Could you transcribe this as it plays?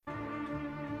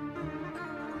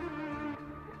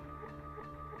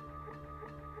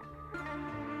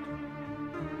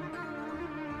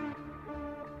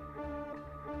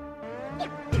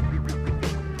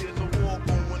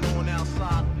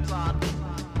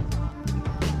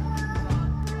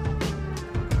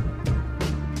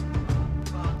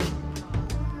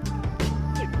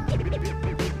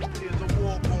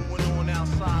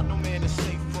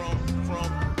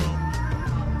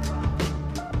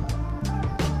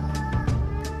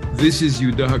This is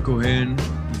Yehuda Cohen,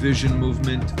 Vision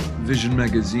Movement, Vision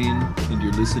Magazine, and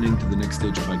you're listening to the Next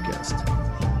Stage podcast.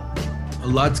 A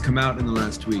lot's come out in the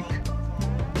last week.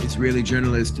 Israeli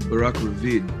journalist Barak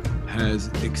Ravid has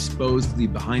exposed the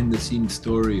behind-the-scenes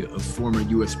story of former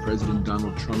U.S. President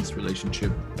Donald Trump's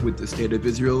relationship with the State of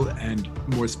Israel, and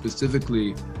more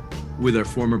specifically, with our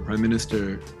former Prime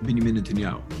Minister, Benjamin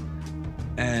Netanyahu.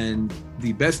 And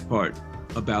the best part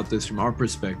about this from our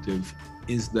perspective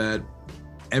is that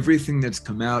everything that's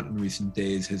come out in recent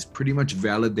days has pretty much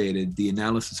validated the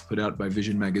analysis put out by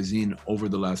Vision Magazine over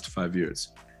the last 5 years.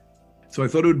 So I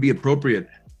thought it would be appropriate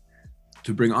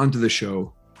to bring onto the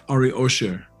show Ari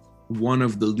Osher, one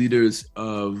of the leaders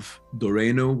of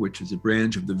Dorenu, which is a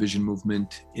branch of the Vision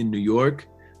Movement in New York,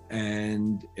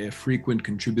 and a frequent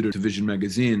contributor to Vision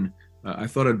Magazine. I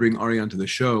thought I'd bring Ari onto the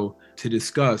show to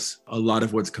discuss a lot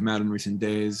of what's come out in recent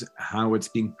days, how it's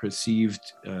being perceived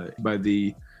by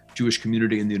the Jewish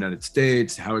community in the United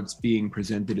States, how it's being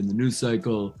presented in the news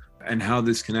cycle, and how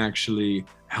this can actually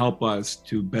help us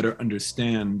to better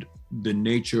understand the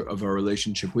nature of our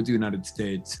relationship with the United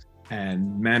States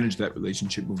and manage that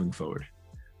relationship moving forward.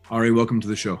 Ari, welcome to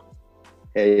the show.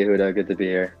 Hey, Yehuda, good to be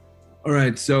here. All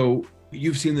right, so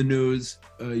you've seen the news.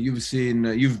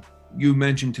 You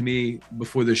mentioned to me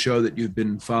before the show that you've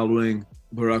been following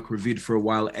Barak Ravid for a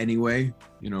while anyway,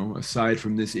 aside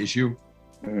from this issue.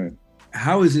 Mm-hmm.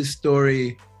 How is this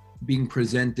story being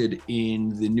presented in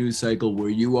the news cycle where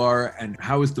you are, and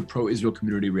how is the pro-Israel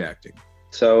community reacting?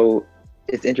 So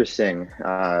it's interesting.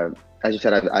 As you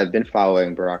said, I've been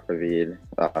following Barak Ravid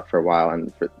for a while,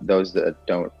 and for those that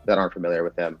aren't familiar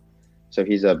with him, so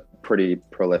he's a pretty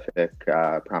prolific,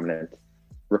 prominent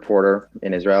reporter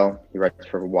in Israel. He writes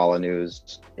for Walla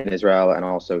News in Israel, and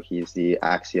also he's the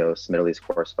Axios Middle East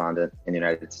correspondent in the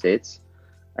United States.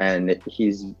 And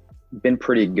he's been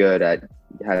pretty good at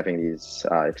having these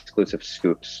exclusive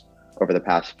scoops over the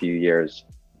past few years,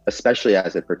 especially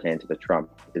as it pertained to the Trump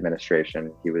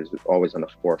administration. He was always on the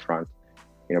forefront,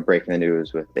 breaking the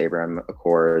news with Abraham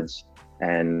Accords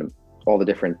and all the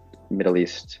different Middle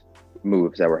East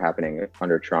moves that were happening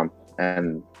under Trump.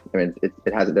 And I mean,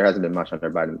 there hasn't been much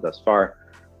under Biden thus far,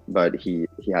 but he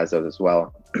has those as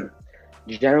well.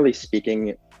 Generally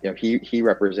speaking, he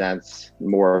represents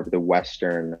more of the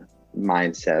Western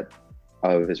mindset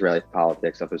of Israeli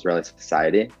politics, of Israeli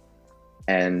society.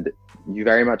 And you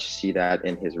very much see that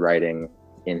in his writing,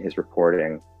 in his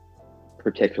reporting,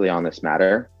 particularly on this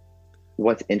matter.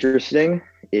 What's interesting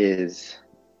is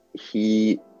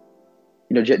he,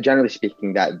 generally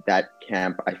speaking, that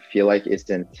camp, I feel like,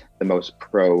 isn't the most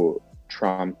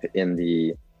pro-Trump in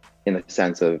the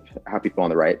sense of how people on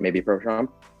the right may be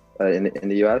pro-Trump in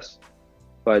the US.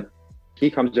 But he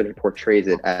comes in and portrays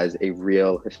it as a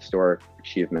real historic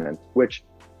achievement, which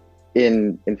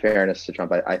in fairness to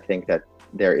Trump, I think that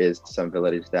there is some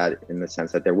validity to that, in the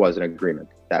sense that there was an agreement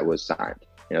that was signed.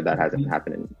 That hasn't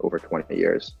happened in over 20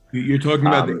 years. You're talking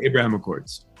about the Abraham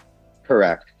Accords.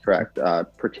 Correct.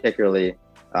 Particularly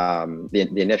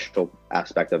the initial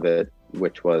aspect of it,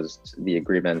 which was the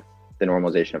agreement, the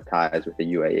normalization of ties with the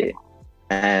UAE.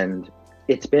 And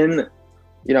it's been,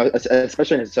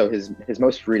 especially his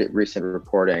most recent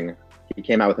reporting, he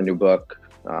came out with a new book,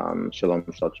 Shalom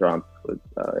Shel Trump,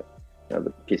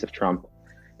 the Piece of Trump.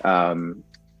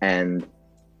 And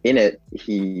in it,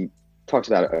 he talks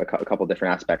about a couple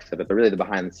different aspects of it, but really the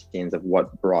behind the scenes of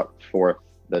what brought forth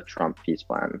the Trump peace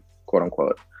plan, quote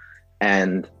unquote.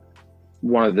 And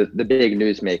one of the big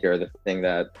newsmaker, the thing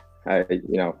that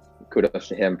kudos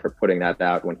to him for putting that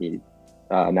out when he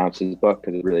announced his book,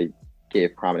 because it really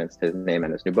gave prominence to his name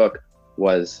and his new book,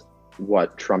 was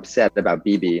what Trump said about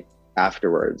Bibi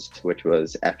afterwards, which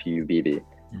was "F you, Bibi."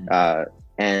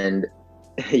 And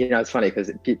it's funny because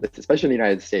especially in the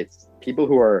United States, people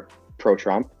who are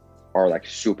pro-Trump are like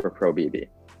super pro-Bibi,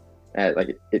 they're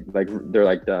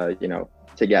like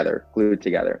together, glued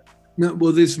together. No,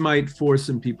 well, this might force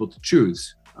some people to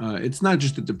choose. It's not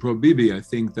just that the pro-Bibi. I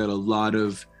think that a lot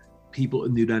of people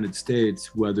in the United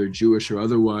States, whether Jewish or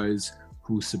otherwise,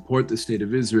 who support the State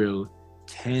of Israel,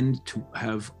 tend to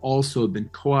have also been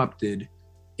co-opted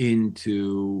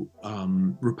into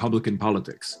Republican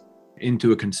politics,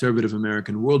 into a conservative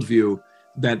American worldview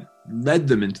that led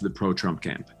them into the pro-Trump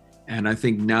camp. And I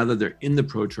think now that they're in the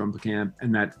pro-Trump camp,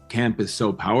 and that camp is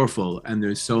so powerful, and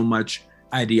there's so much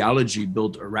ideology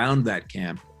built around that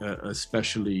camp,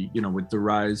 especially, with the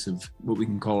rise of what we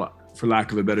can call, for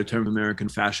lack of a better term, American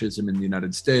fascism in the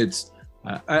United States.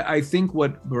 I think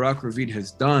what Barak Ravid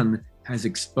has done has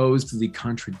exposed the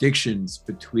contradictions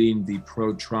between the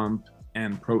pro-Trump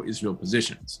and pro-Israel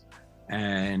positions,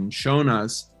 and shown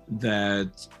us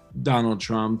that Donald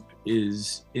Trump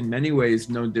is in many ways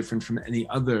no different from any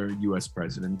other US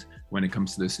president when it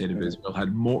comes to the state of Israel,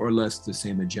 had more or less the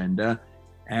same agenda,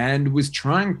 and was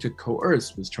trying to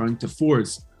coerce, was trying to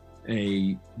force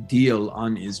a deal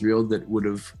on Israel that would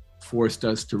have forced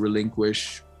us to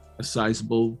relinquish a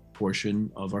sizable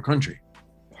portion of our country.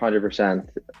 100%.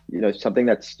 Something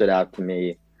that stood out to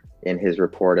me in his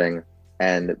reporting,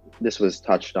 and this was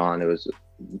touched on, it was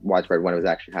widespread when it was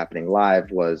actually happening live,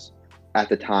 was at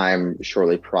the time,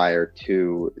 shortly prior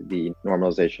to the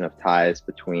normalization of ties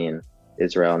between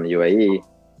Israel and the UAE,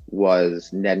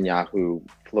 was Netanyahu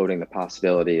floating the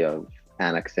possibility of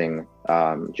annexing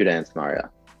Judea and Samaria,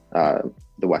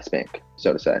 the West Bank,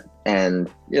 so to say.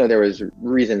 And, there was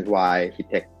reasons why he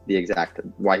picked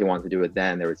why he wanted to do it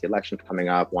then. There was the election coming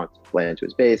up, wanted to play into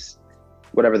his base,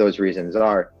 whatever those reasons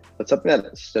are. But something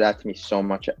that stood out to me so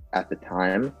much at the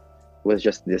time was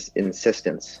just this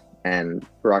insistence. And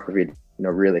Barak Ravid,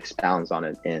 really expounds on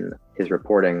it in his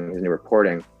new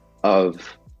reporting,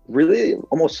 of really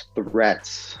almost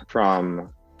threats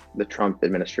from the Trump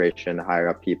administration, the higher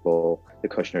up people, the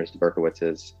Kushners, the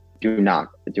Berkowitzes, do not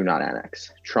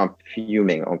annex. Trump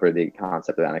fuming over the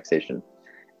concept of annexation,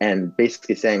 and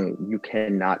basically saying you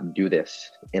cannot do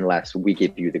this unless we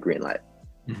give you the green light.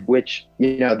 Mm-hmm. Which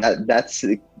that's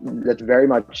very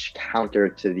much counter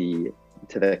to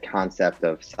the concept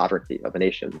of sovereignty of a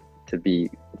nation, to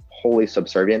be wholly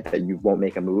subservient, that you won't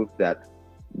make a move that,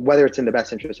 whether it's in the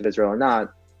best interest of Israel or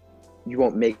not, you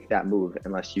won't make that move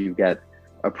unless you get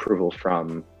approval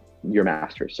from your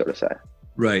masters, so to say.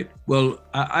 Right. Well,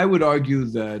 I would argue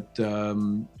that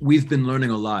we've been learning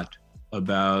a lot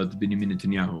about Benjamin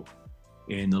Netanyahu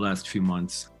in the last few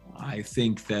months. I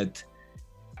think that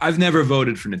I've never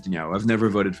voted for Netanyahu. I've never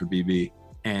voted for Bibi.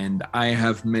 And I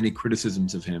have many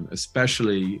criticisms of him,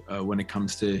 especially when it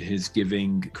comes to his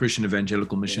giving Christian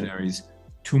evangelical missionaries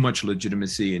too much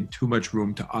legitimacy and too much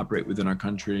room to operate within our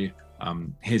country.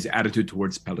 His attitude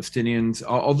towards Palestinians,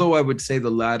 although I would say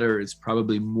the latter is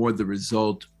probably more the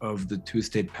result of the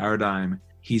two-state paradigm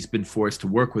he's been forced to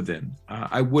work within.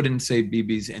 I wouldn't say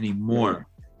Bibi's any more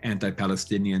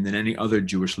anti-Palestinian than any other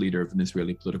Jewish leader of an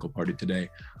Israeli political party today.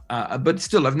 But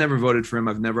still, I've never voted for him.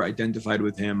 I've never identified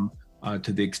with him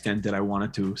to the extent that I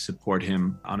wanted to support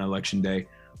him on election day.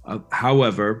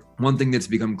 However, one thing that's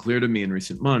become clear to me in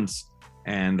recent months,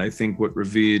 and I think what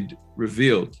Ravid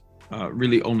revealed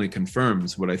really only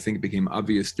confirms what I think became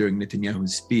obvious during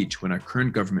Netanyahu's speech when our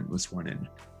current government was sworn in.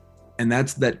 And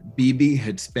that's that Bibi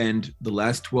had spent the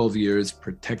last 12 years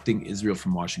protecting Israel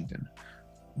from Washington,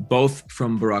 both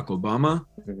from Barack Obama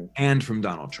and from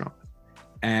Donald Trump.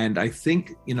 And I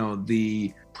think,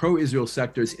 the pro-Israel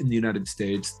sectors in the United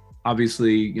States,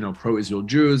 obviously, pro-Israel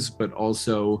Jews, but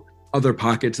also other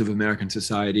pockets of American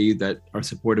society that are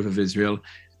supportive of Israel.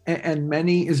 And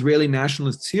many Israeli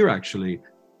nationalists here actually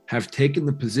have taken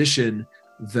the position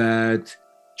that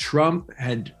Trump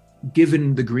had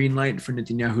given the green light for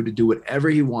Netanyahu to do whatever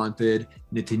he wanted.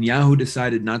 Netanyahu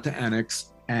decided not to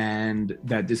annex, and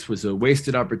that this was a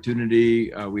wasted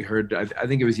opportunity. We heard, I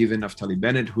think it was even Naftali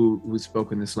Bennett who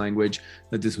spoke in this language,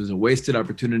 that this was a wasted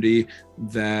opportunity,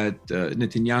 that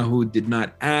Netanyahu did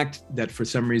not act, that for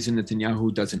some reason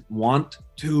Netanyahu doesn't want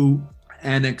to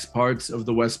annex parts of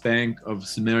the West Bank, of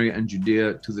Samaria and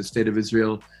Judea to the state of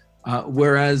Israel.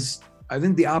 Whereas I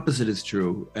think the opposite is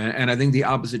true. And I think the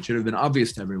opposite should have been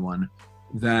obvious to everyone,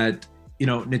 that,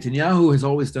 Netanyahu has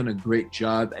always done a great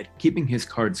job at keeping his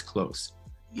cards close.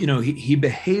 He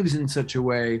behaves in such a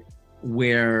way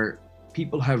where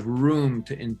people have room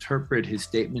to interpret his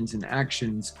statements and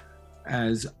actions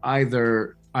as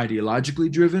either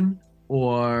ideologically driven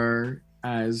or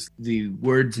as the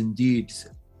words and deeds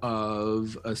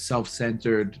of a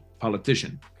self-centered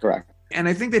politician. Correct. And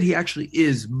I think that he actually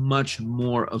is much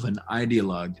more of an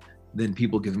ideologue than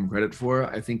people give him credit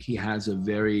for. I think he has a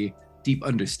very deep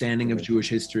understanding of Jewish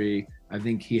history. I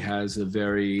think he has a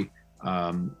very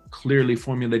clearly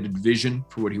formulated vision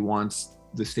for what he wants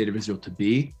the state of Israel to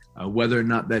be. Whether or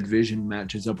not that vision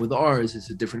matches up with ours is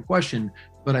a different question,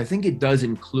 but I think it does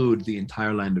include the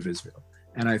entire land of Israel.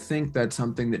 And I think that's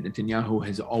something that Netanyahu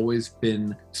has always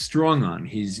been strong on.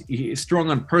 He is strong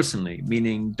on personally,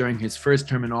 meaning during his first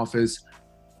term in office,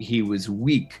 he was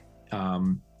weak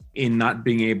in not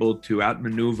being able to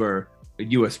outmaneuver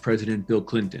US President Bill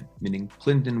Clinton, meaning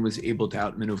Clinton was able to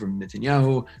outmaneuver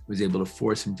Netanyahu, was able to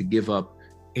force him to give up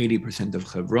 80% of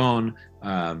Hebron.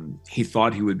 He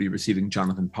thought he would be receiving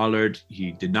Jonathan Pollard.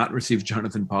 He did not receive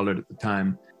Jonathan Pollard at the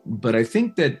time. But I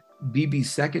think that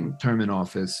Bibi's second term in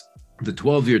office, the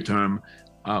 12-year term,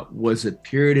 was a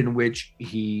period in which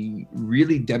he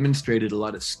really demonstrated a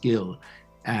lot of skill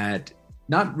at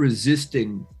not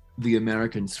resisting the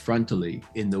Americans frontally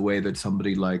in the way that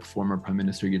somebody like former Prime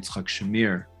Minister Yitzhak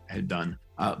Shamir had done,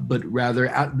 but rather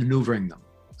outmaneuvering them,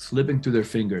 slipping through their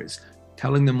fingers,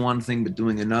 telling them one thing but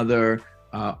doing another,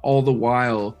 all the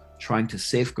while trying to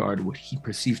safeguard what he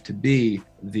perceived to be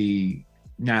the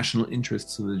national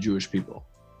interests of the Jewish people.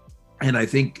 And I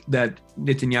think that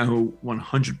Netanyahu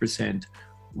 100%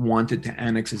 wanted to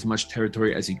annex as much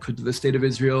territory as he could to the state of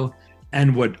Israel.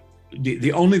 And what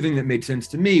the only thing that made sense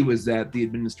to me was that the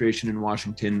administration in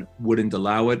Washington wouldn't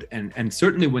allow it, and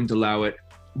certainly wouldn't allow it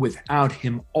without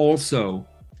him also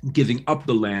giving up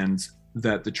the lands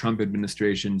that the Trump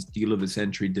administration's deal of the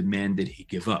century demanded he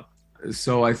give up.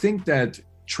 So I think that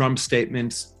Trump's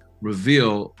statements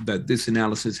reveal that this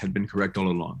analysis had been correct all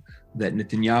along, that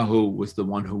Netanyahu was the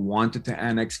one who wanted to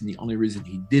annex, and the only reason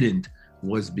he didn't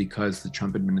was because the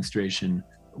Trump administration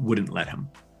wouldn't let him.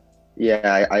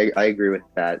 Yeah, I agree with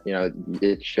that. You know,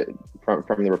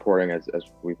 from the reporting, as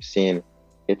we've seen,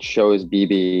 it shows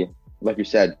Bibi, like you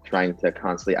said, trying to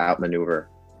constantly outmaneuver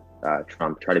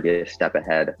Trump, try to be a step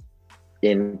ahead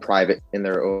in private, in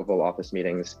their Oval Office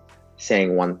meetings,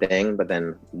 saying one thing, but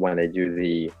then when they do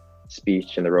the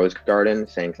speech in the Rose Garden,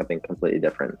 saying something completely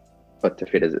different, but to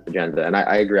fit his agenda. And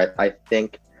I agree. I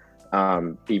think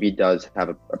Bibi does have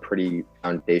a pretty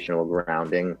foundational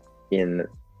grounding in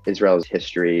Israel's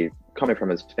history, coming from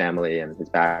his family and his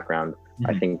background. Mm-hmm.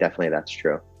 I think definitely that's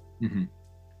true. Mm-hmm.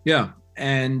 Yeah.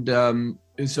 And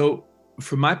so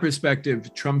from my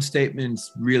perspective, Trump's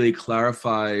statements really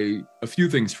clarify a few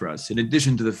things for us. In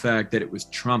addition to the fact that it was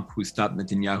Trump who stopped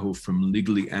Netanyahu from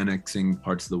legally annexing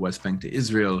parts of the West Bank to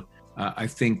Israel, I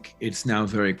think it's now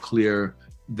very clear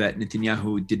that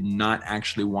Netanyahu did not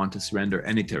actually want to surrender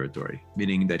any territory,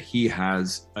 meaning that he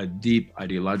has a deep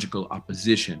ideological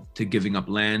opposition to giving up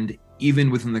land, even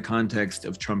within the context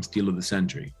of Trump's deal of the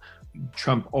century.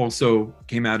 Trump also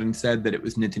came out and said that it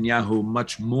was Netanyahu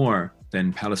much more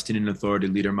than Palestinian Authority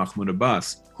leader Mahmoud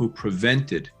Abbas who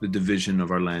prevented the division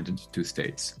of our land into two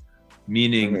states.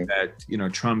 Meaning that,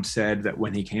 Trump said that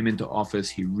when he came into office,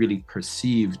 he really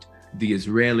perceived the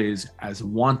Israelis as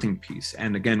wanting peace.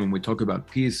 And again, when we talk about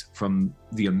peace from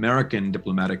the American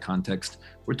diplomatic context,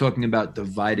 we're talking about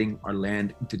dividing our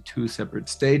land into two separate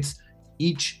states,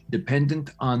 each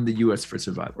dependent on the US for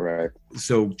survival. Right.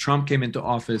 So Trump came into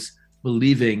office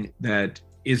believing that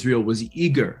Israel was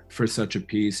eager for such a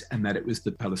peace, and that it was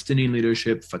the Palestinian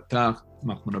leadership, Fatah,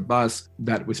 Mahmoud Abbas,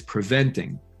 that was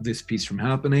preventing this peace from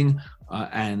happening.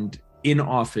 And in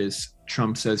office,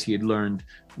 Trump says he had learned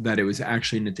that it was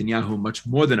actually Netanyahu, much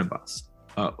more than Abbas,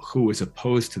 who was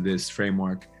opposed to this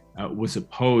framework, was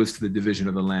opposed to the division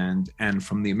of the land, and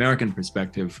from the American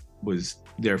perspective, was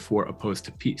therefore opposed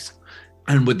to peace.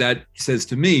 And what that says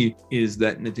to me is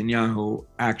that Netanyahu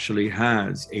actually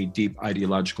has a deep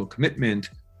ideological commitment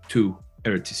to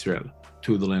Eretz Israel,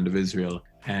 to the land of Israel,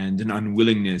 and an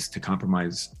unwillingness to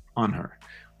compromise on her.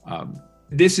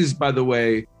 This is, by the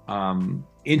way,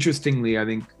 interestingly, I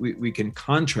think we can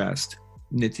contrast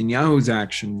Netanyahu's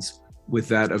actions with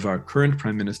that of our current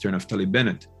Prime Minister, Naftali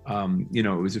Bennett.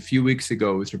 It was a few weeks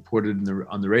ago, it was reported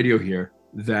on the radio here,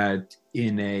 that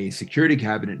in a security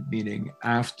cabinet meeting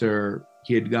after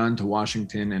he had gone to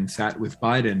Washington and sat with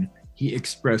Biden, he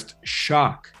expressed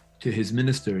shock to his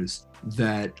ministers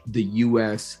that the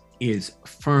US is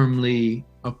firmly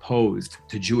opposed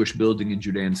to Jewish building in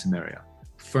Judea and Samaria,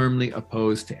 firmly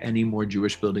opposed to any more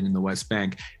Jewish building in the West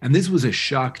Bank. And this was a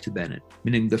shock to Bennett,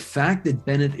 meaning the fact that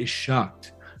Bennett is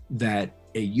shocked that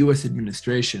a US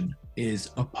administration is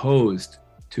opposed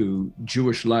to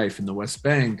Jewish life in the West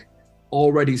Bank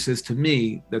already says to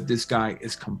me that this guy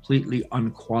is completely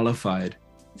unqualified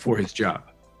for his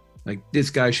job. Like, this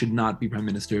guy should not be Prime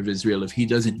Minister of Israel if he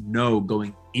doesn't know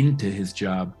going into his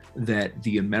job that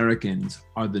the Americans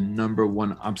are the number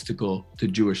one obstacle to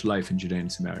Jewish life in Judea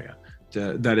and Samaria.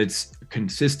 That it's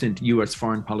consistent US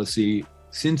foreign policy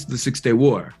since the Six-Day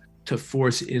War to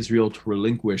force Israel to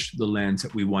relinquish the lands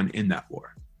that we won in that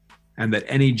war. And that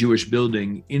any Jewish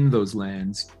building in those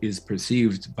lands is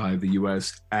perceived by the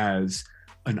US as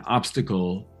an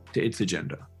obstacle to its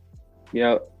agenda.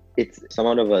 It's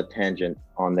somewhat of a tangent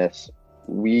on this.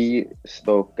 We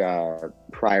spoke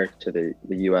prior to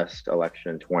the US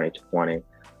election in 2020,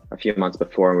 a few months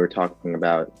before, and we were talking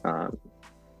about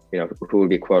who would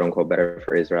be quote unquote better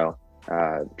for Israel,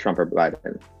 Trump or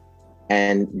Biden.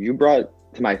 And you brought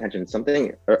to my attention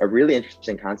a really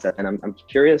interesting concept, and I'm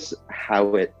curious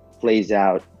how it plays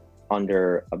out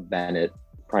under a Bennett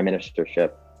prime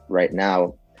ministership right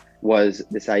now, was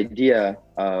this idea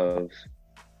of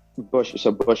Bush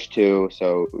 2,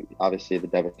 so obviously the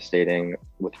devastating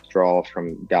withdrawal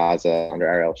from Gaza under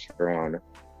Ariel Sharon,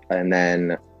 and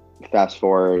then fast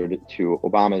forward to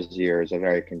Obama's years, a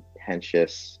very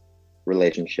contentious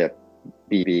relationship.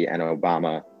 Bibi and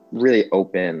Obama really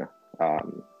open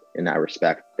in that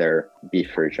respect, their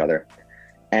beef for each other.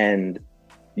 And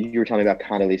you were telling me about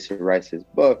Condoleezza Rice's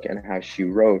book and how she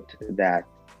wrote that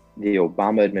the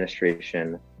Obama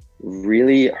administration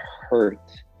really hurt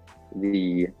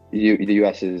the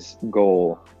U.S.'s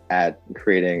goal at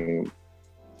creating,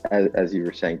 as you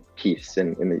were saying, peace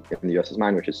in the U.S.'s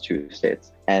mind, which is two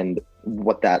states. And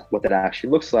what that actually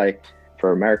looks like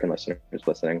for American listeners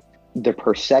listening, the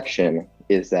perception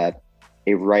is that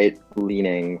a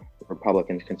right-leaning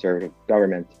Republican conservative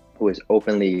government who is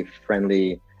openly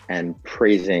friendly and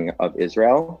praising of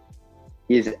Israel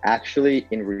is actually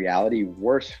in reality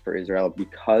worse for Israel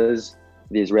because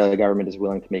the Israeli government is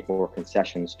willing to make more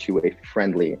concessions to a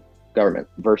friendly government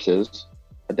versus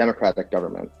a democratic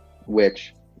government,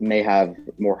 which may have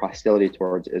more hostility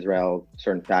towards Israel,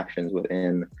 certain factions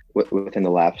within the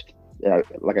left.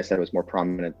 Like I said, it was more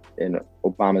prominent in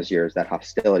Obama's years, that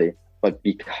hostility. But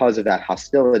because of that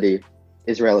hostility,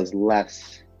 the Israeli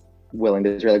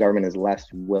government is less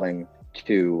willing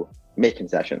to make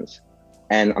concessions.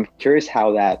 And I'm curious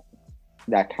how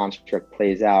that construct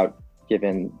plays out,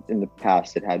 given in the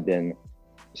past it had been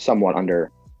somewhat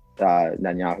under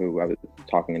Netanyahu. I was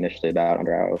talking initially about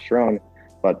under Ariel Sharon,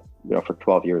 but for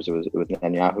 12 years it was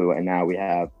Netanyahu, and now we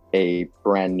have a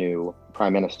brand new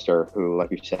prime minister who,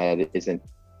 like you said, isn't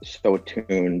so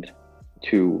tuned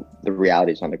to the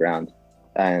realities on the ground,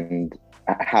 and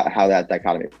how that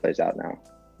dichotomy plays out now.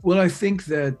 Well, I think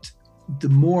that the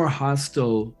more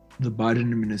hostile the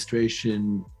Biden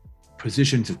administration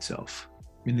positions itself,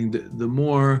 meaning the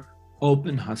more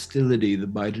open hostility the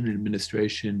Biden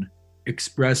administration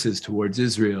expresses towards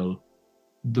Israel,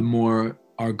 the more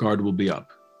our guard will be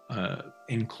up,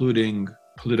 including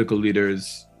political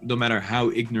leaders. No matter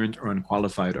how ignorant or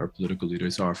unqualified our political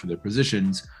leaders are for their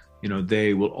positions,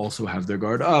 they will also have their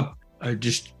guard up,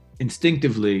 just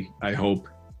instinctively, I hope,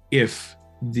 if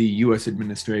the U.S.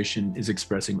 administration is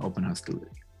expressing open hostility.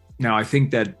 Now, I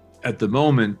think that at the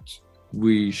moment,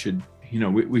 we should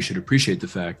appreciate the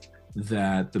fact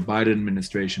that the Biden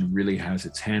administration really has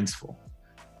its hands full.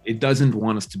 It doesn't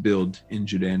want us to build in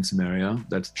Judea and Samaria,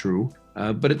 that's true,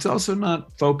 but it's also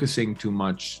not focusing too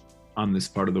much on this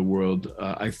part of the world.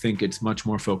 I think it's much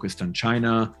more focused on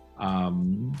China.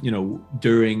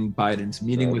 During Biden's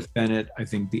meeting with Bennett, I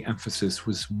think the emphasis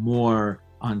was more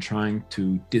on trying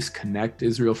to disconnect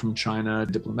Israel from China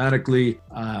diplomatically,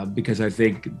 because I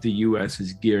think the U.S.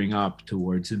 is gearing up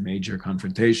towards a major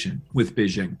confrontation with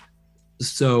Beijing.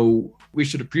 So we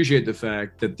should appreciate the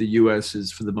fact that the U.S.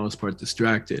 is, for the most part,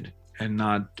 distracted and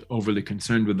not overly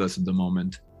concerned with us at the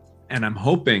moment. And I'm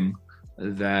hoping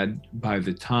that by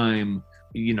the time,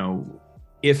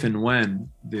 if and when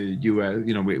the U.S.,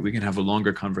 we can have a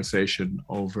longer conversation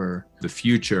over the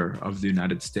future of the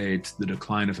United States, the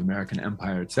decline of American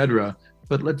empire, etc.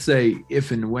 But let's say if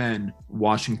and when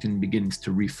Washington begins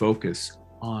to refocus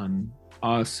on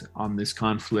us, on this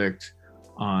conflict,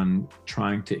 on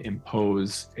trying to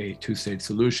impose a two-state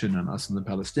solution on us and the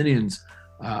Palestinians,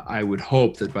 I would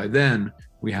hope that by then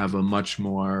we have a much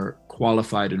more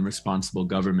qualified and responsible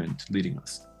government leading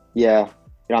us. Yeah.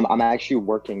 I'm actually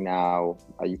working now,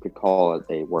 you could call it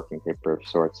a working paper of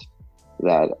sorts,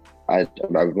 that I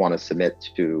would want to submit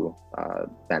to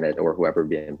Bennett or whoever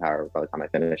be in power by the time I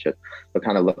finish it, but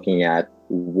kind of looking at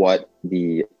what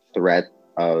the threat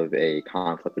of a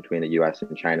conflict between the U.S.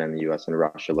 and China and the U.S. and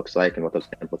Russia looks like, and what those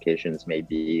implications may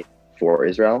be for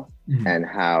Israel, and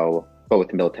how,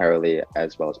 both militarily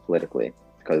as well as politically,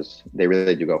 because they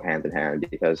really do go hand in hand.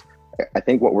 Because I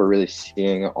think what we're really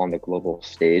seeing on the global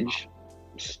stage,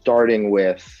 starting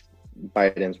with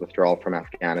Biden's withdrawal from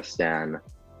Afghanistan,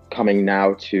 coming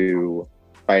now to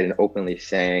Biden openly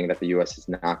saying that the U.S. is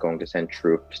not going to send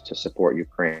troops to support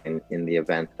Ukraine in the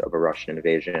event of a Russian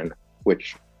invasion,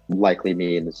 which likely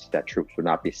means that troops would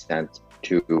not be sent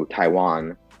to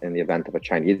Taiwan in the event of a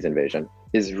Chinese invasion,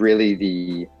 is really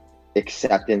the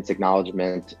acceptance,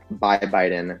 acknowledgement by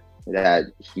Biden that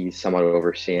he's somewhat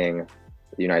overseeing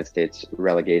the United States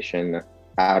relegation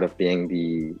out of being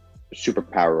the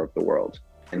superpower of the world,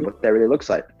 and what that really looks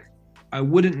like. I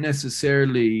wouldn't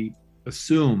necessarily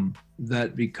assume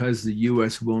that because the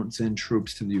US won't send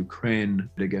troops to the Ukraine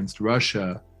against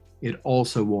Russia, it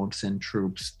also won't send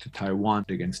troops to Taiwan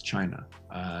against China.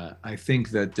 I think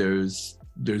that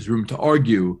there's room to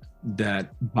argue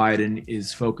that Biden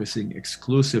is focusing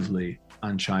exclusively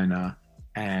on China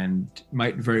and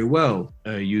might very well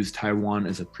use Taiwan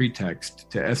as a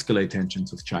pretext to escalate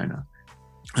tensions with China.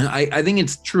 I think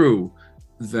it's true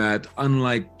that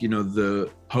unlike, the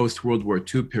post-World War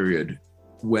II period,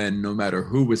 when no matter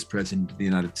who was president of the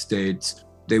United States,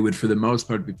 they would for the most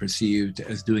part be perceived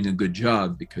as doing a good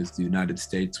job because the United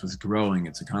States was growing,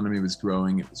 its economy was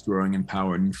growing, it was growing in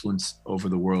power and influence over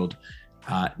the world.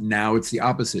 Now it's the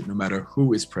opposite. No matter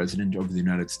who is president over the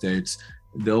United States,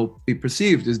 they'll be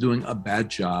perceived as doing a bad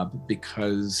job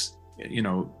because,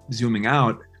 zooming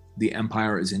out, the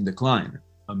empire is in decline.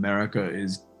 America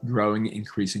is growing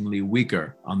increasingly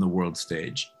weaker on the world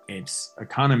stage. Its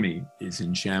economy is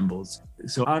in shambles.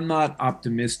 So I'm not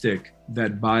optimistic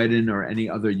that Biden or any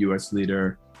other US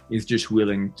leader is just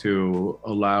willing to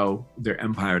allow their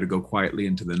empire to go quietly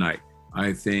into the night.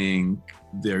 I think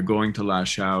they're going to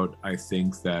lash out. I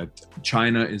think that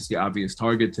China is the obvious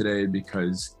target today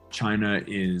because China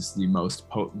is the most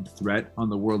potent threat on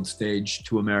the world stage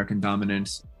to American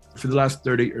dominance. For the last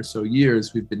 30 or so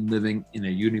years, we've been living in a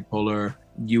unipolar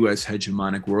US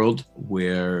hegemonic world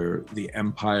where the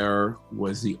empire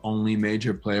was the only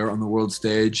major player on the world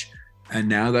stage. And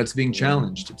now that's being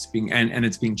challenged. It's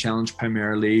being challenged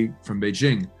primarily from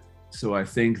Beijing. So I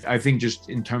think just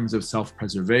in terms of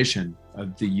self-preservation,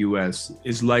 the US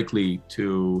is likely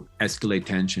to escalate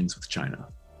tensions with China.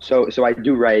 So I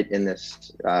do write in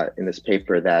this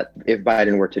paper that if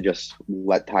Biden were to just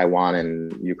let Taiwan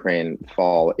and Ukraine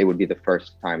fall, it would be the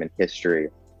first time in history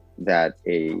that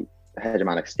a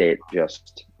hegemonic state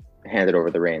just handed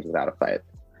over the reins without a fight.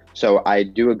 So I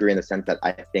do agree in the sense that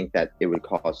I think that it would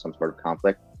cause some sort of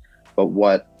conflict. But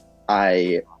what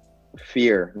I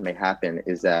fear may happen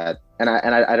is that, and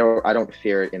I don't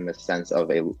fear it in the sense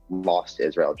of a loss to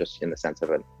Israel, just in the sense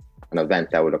of an event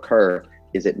that would occur,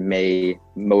 is it may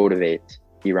motivate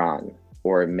Iran,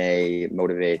 or it may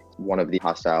motivate one of the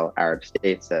hostile Arab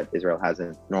states that Israel has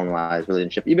a normalized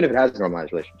relationship, even if it has a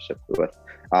normalized relationship with,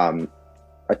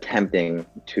 attempting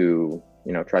to,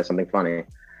 try something funny,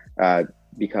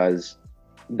 because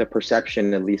the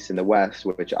perception, at least in the West,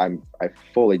 which I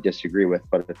fully disagree with,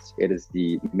 but it is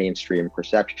the mainstream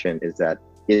perception, is that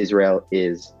Israel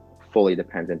is fully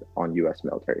dependent on U.S.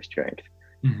 military strength,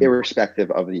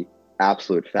 irrespective of the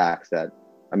absolute facts that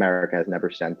America has never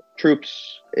sent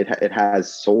troops. It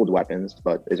has sold weapons,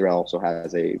 but Israel also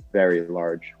has a very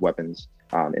large weapons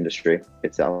industry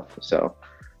itself. So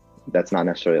that's not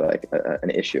necessarily like an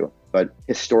issue. But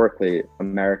historically,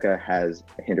 America has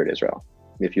hindered Israel.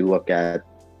 If you look at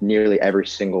nearly every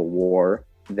single war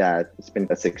that's been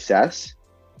a success,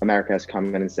 America has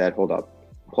come in and said, hold up,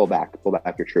 pull back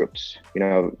your troops.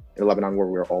 In the Lebanon war,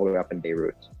 we were all the way up in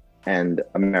Beirut. And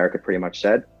America pretty much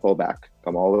said, pull back,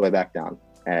 come all the way back down.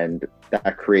 And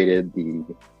that created the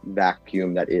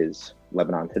vacuum that is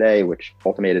Lebanon today, which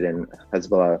culminated in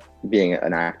Hezbollah being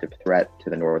an active threat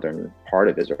to the northern part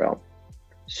of Israel.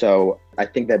 So I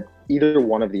think that either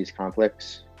one of these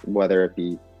conflicts, whether it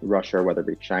be Russia or whether it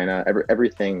be China,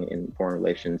 everything in foreign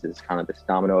relations is kind of this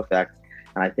domino effect.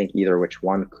 And I think either which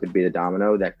one could be the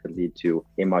domino that could lead to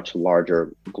a much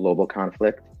larger global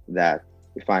conflict that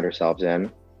we find ourselves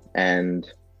in.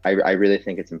 And I really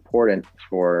think it's important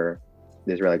for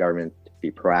the Israeli government to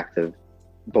be proactive,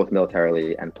 both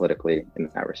militarily and politically in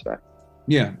that respect.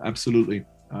 Yeah, absolutely.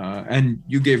 And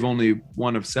you gave only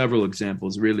one of several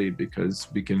examples, really, because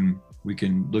we can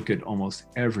look at almost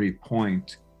every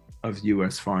point of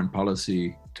U.S. foreign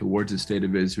policy towards the state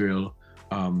of Israel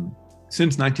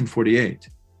since 1948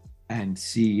 and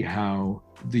see how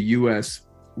the U.S.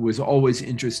 was always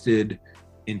interested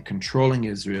in controlling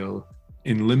Israel,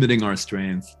 in limiting our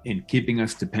strength, in keeping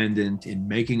us dependent, in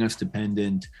making us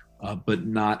dependent, but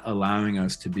not allowing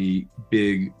us to be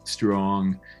big,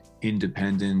 strong,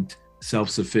 independent,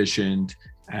 self-sufficient,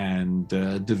 and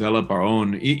develop our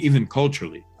own, even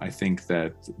culturally. I think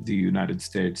that the United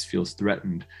States feels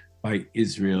threatened by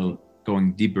Israel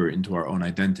going deeper into our own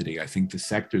identity. I think the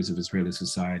sectors of Israeli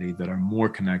society that are more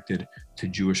connected to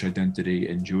Jewish identity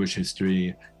and Jewish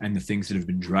history and the things that have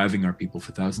been driving our people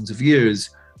for thousands of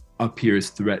years appears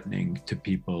threatening to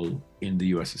people in the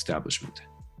US establishment.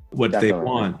 What Definitely. They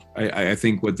want, I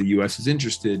think what the US is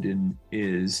interested in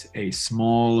is a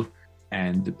small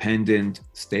and dependent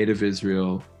state of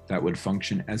Israel that would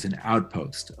function as an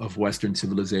outpost of Western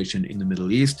civilization in the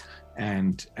Middle East.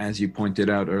 And as you pointed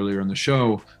out earlier on the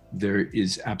show, there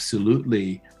is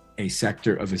absolutely a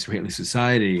sector of Israeli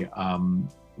society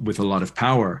with a lot of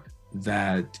power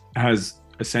that has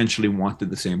essentially wanted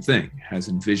the same thing, has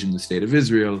envisioned the state of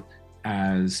Israel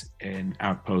as an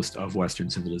outpost of Western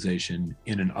civilization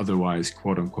in an otherwise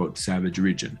quote unquote savage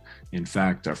region. In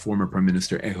fact, our former Prime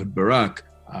Minister Ehud Barak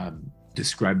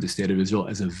described the state of Israel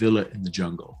as a villa in the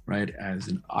jungle, right? As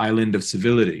an island of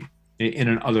civility in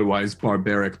an otherwise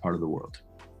barbaric part of the world.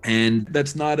 And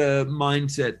that's not a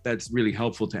mindset that's really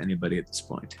helpful to anybody at this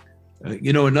point.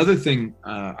 Another thing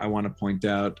I want to point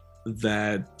out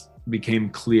that became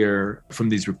clear from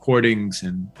these recordings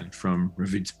and from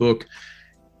Ravid's book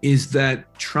is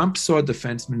that Trump saw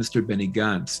Defense Minister Benny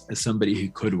Gantz as somebody he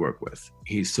could work with.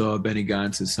 He saw Benny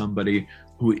Gantz as somebody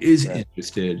who is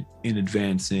interested in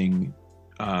advancing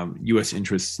U.S.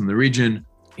 interests in the region,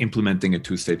 implementing a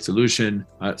two-state solution,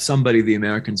 somebody the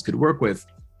Americans could work with.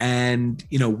 And,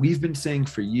 we've been saying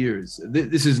for years,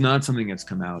 this is not something that's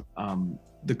come out.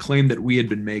 The claim that we had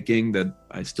been making, that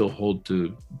I still hold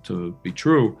to be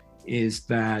true, is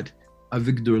that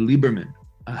Avigdor Lieberman,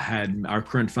 our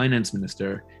current finance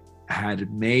minister,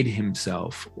 had made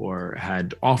himself or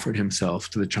had offered himself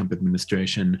to the Trump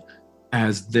administration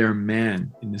as their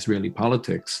man in Israeli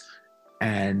politics,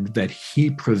 and that he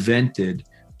prevented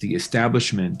the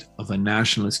establishment of a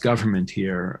nationalist government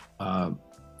here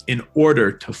in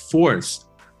order to force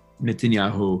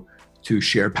Netanyahu to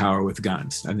share power with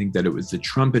Gantz. I think that it was the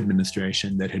Trump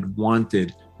administration that had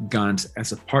wanted Gantz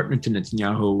as a partner to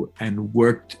Netanyahu and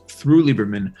worked through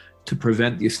Lieberman to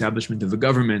prevent the establishment of a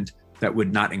government that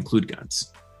would not include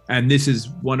Gantz. And this is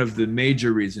one of the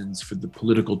major reasons for the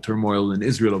political turmoil in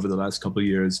Israel over the last couple of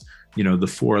years, the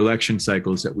 4 election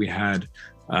cycles that we had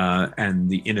and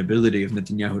the inability of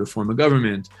Netanyahu to form a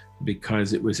government,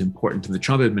 because it was important to the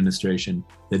Trump administration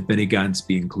that Benny Gantz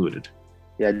be included.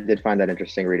 Yeah, I did find that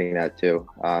interesting reading that too.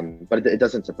 But it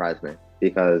doesn't surprise me,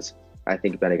 because I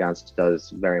think Benny Gantz does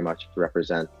very much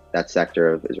represent that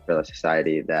sector of Israeli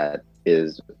society that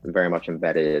is very much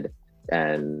embedded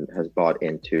and has bought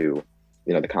into,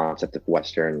 the concept of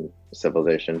Western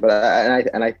civilization. But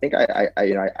I think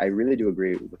I really do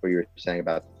agree with what you were saying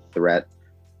about the threat.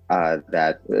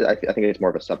 That I think it's more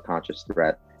of a subconscious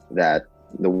threat that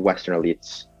the Western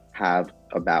elites have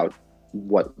about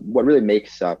what really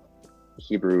makes up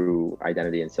Hebrew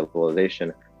identity and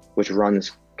civilization, which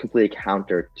runs completely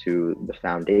counter to the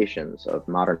foundations of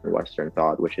modern Western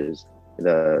thought, which is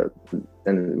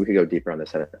and we could go deeper on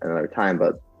this at another time,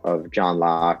 but of John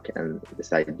Locke and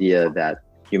this idea that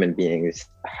human beings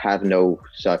have no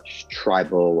such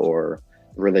tribal or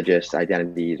religious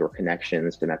identities or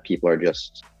connections, and that people are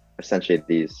just essentially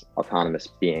these autonomous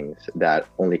beings that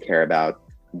only care about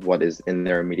what is in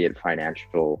their immediate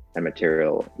financial and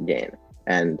material gain.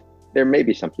 And there may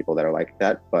be some people that are like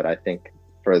that, but I think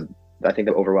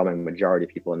the overwhelming majority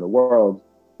of people in the world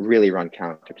really run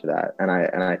counter to that. And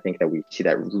I think that we see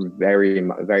that very,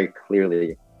 very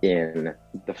clearly in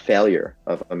the failure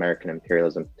of American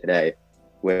imperialism today,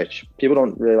 which people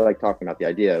don't really like talking about the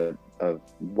idea of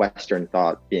Western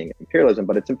thought being imperialism,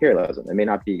 but it's imperialism. It may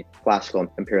not be classical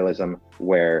imperialism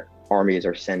where armies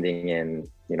are sending in,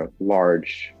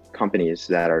 large companies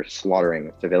that are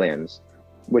slaughtering civilians,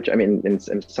 which, I mean,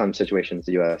 in some situations,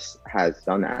 the US has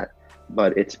done that,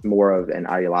 but it's more of an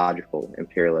ideological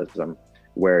imperialism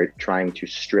where trying to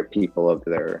strip people of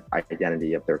their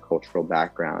identity, of their cultural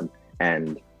background,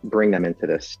 and bring them into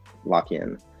this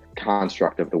Lockean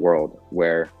construct of the world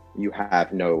where you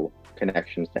have no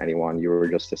connections to anyone. You're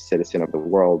just a citizen of the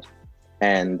world.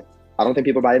 And I don't think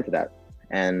people buy into that.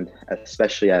 And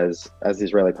especially as the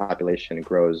Israeli population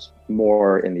grows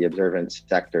more in the observant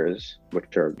sectors,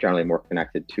 which are generally more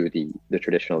connected to the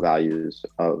traditional values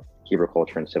of Hebrew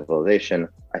culture and civilization,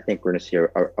 I think we're going to see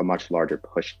a much larger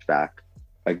pushback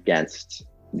against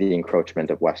the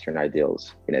encroachment of Western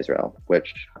ideals in Israel,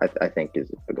 which I think is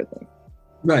a good thing.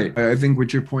 Right. I think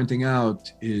what you're pointing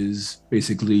out is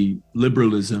basically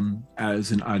liberalism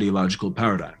as an ideological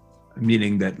paradigm,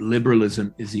 meaning that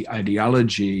liberalism is the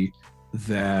ideology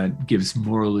that gives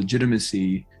moral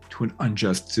legitimacy to an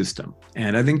unjust system.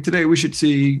 And I think today we should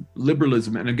see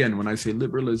liberalism, and again, when I say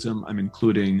liberalism, I'm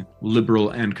including liberal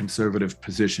and conservative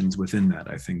positions within that.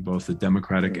 I think both the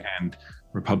Democratic and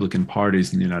Republican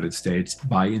parties in the United States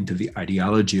buy into the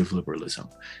ideology of liberalism.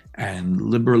 And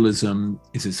liberalism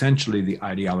is essentially the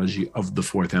ideology of the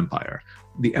Fourth Empire,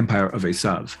 the empire of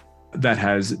Esav, that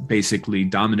has basically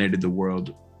dominated the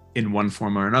world in one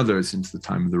form or another since the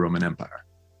time of the Roman Empire.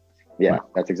 Yeah,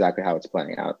 that's exactly how it's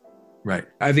playing out. Right.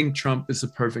 I think Trump is a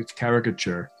perfect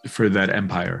caricature for that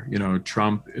empire.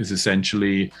 Trump is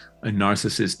essentially a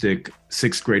narcissistic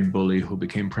sixth grade bully who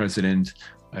became president.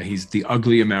 He's the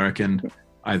ugly American.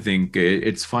 I think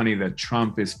it's funny that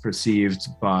Trump is perceived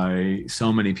by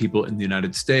so many people in the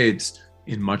United States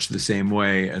in much the same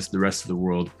way as the rest of the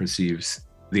world perceives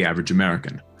the average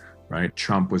American, right?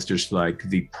 Trump was just like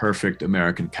the perfect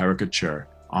American caricature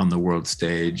on the world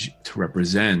stage to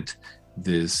represent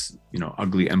this,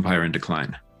 ugly empire in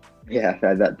decline. Yeah,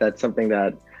 that's something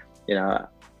that,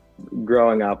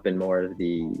 growing up in more of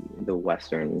the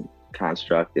Western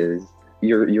construct is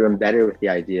you're embedded with the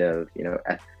idea of,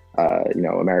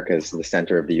 America is the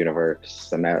center of the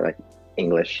universe. Like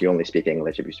English, you only speak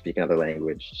English. If you speak another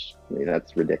language,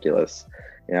 that's ridiculous.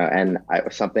 And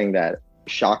something that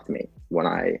shocked me when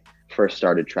I first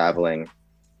started traveling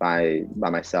by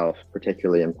myself,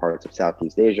 particularly in parts of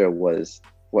Southeast Asia, was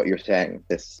what you're saying,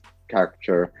 this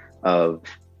caricature of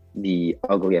the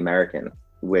ugly American,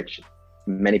 which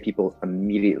many people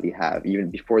immediately have, even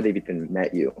before they've even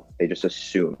met you. They just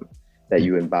assume that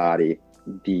you embody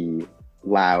the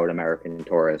loud American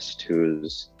tourist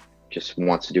who's just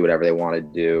wants to do whatever they want to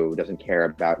do, doesn't care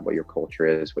about what your culture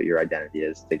is, what your identity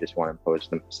is. They just want to impose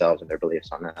themselves and their beliefs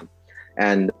on them.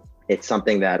 And it's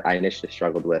something that I initially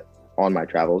struggled with on my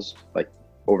travels, like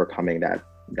overcoming that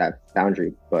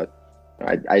boundary. But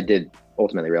I did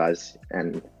ultimately realize,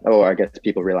 and I guess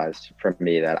people realized from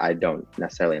me, that I don't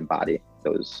necessarily embody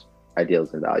those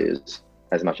ideals and values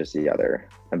as much as the other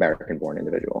American-born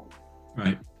individual.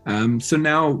 Right. So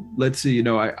now let's see,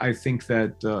 I think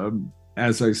that,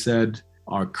 as I said,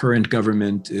 our current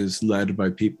government is led by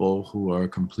people who are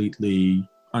completely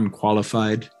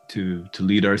unqualified to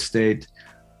lead our state.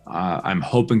 I'm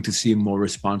hoping to see more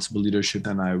responsible leadership,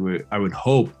 and I would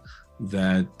hope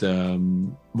that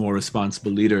more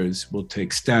responsible leaders will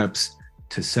take steps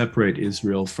to separate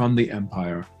Israel from the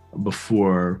empire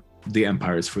before the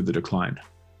empire is further declined,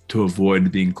 to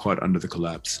avoid being caught under the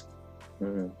collapse.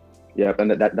 Mm-hmm. Yeah,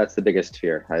 and that's the biggest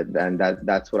fear, and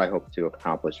that's what I hope to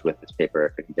accomplish with this paper,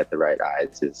 if it can get the right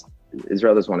eyes. Is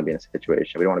Israel doesn't want to be in a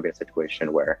situation. We don't want to be in a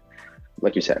situation where,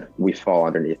 like you said, we fall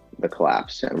underneath the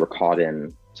collapse and we're caught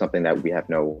in something that we have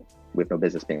no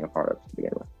business being a part of to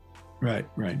begin with. Right.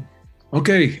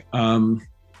 Okay,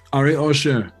 Ari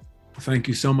Osher, thank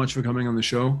you so much for coming on the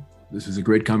show. This was a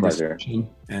great conversation,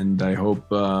 and I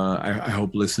hope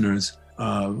listeners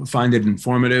find it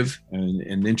informative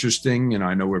and interesting. And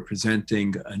I know we're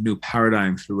presenting a new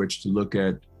paradigm through which to look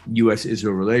at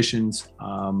U.S.-Israel relations,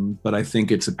 but I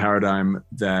think it's a paradigm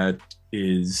that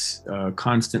is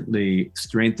constantly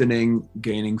strengthening,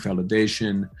 gaining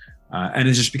validation, and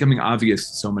is just becoming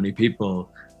obvious to so many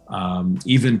people,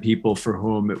 even people for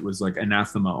whom it was like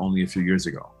anathema only a few years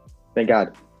ago. Thank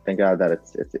God that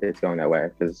it's going that way,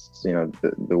 because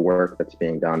the work that's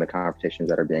being done, the conversations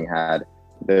that are being had,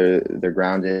 they're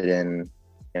grounded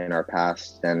in our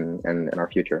past and in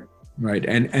our future. Right,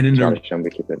 and in we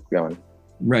keep it going.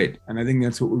 Right, and I think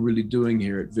that's what we're really doing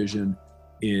here at Vision,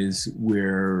 is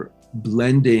we're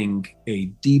blending a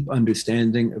deep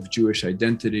understanding of Jewish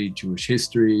identity, Jewish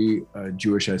history,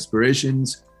 Jewish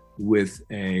aspirations, with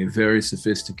a very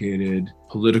sophisticated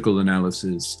political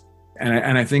analysis.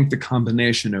 And I think the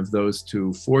combination of those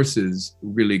two forces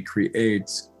really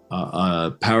creates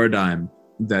a paradigm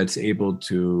that's able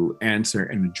to answer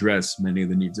and address many of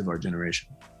the needs of our generation.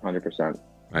 100%.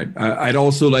 Right. I'd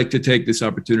also like to take this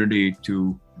opportunity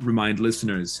to remind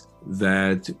listeners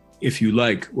that if you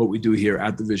like what we do here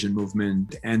at the Vision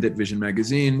Movement and at Vision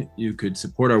Magazine, you could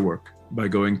support our work by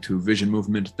going to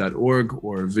visionmovement.org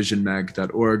or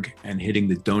visionmag.org and hitting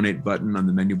the donate button on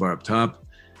the menu bar up top.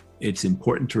 It's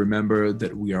important to remember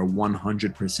that we are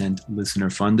 100%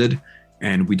 listener funded,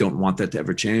 and we don't want that to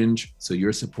ever change. So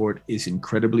your support is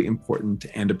incredibly important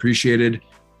and appreciated.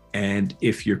 And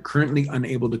if you're currently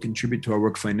unable to contribute to our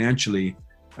work financially,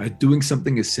 doing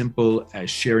something as simple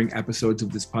as sharing episodes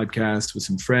of this podcast with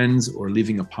some friends, or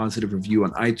leaving a positive review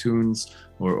on iTunes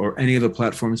or any of the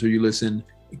platforms where you listen,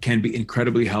 it can be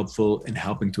incredibly helpful in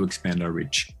helping to expand our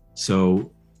reach.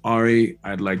 So Ari,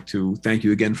 I'd like to thank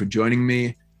you again for joining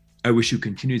me. I wish you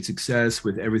continued success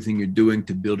with everything you're doing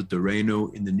to build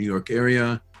Doreinu in the New York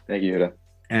area. Thank you, Yehuda.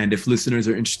 And if listeners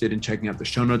are interested in checking out the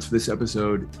show notes for this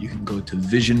episode, you can go to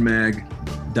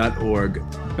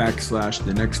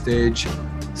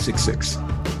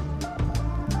visionmag.org/thenextstage66.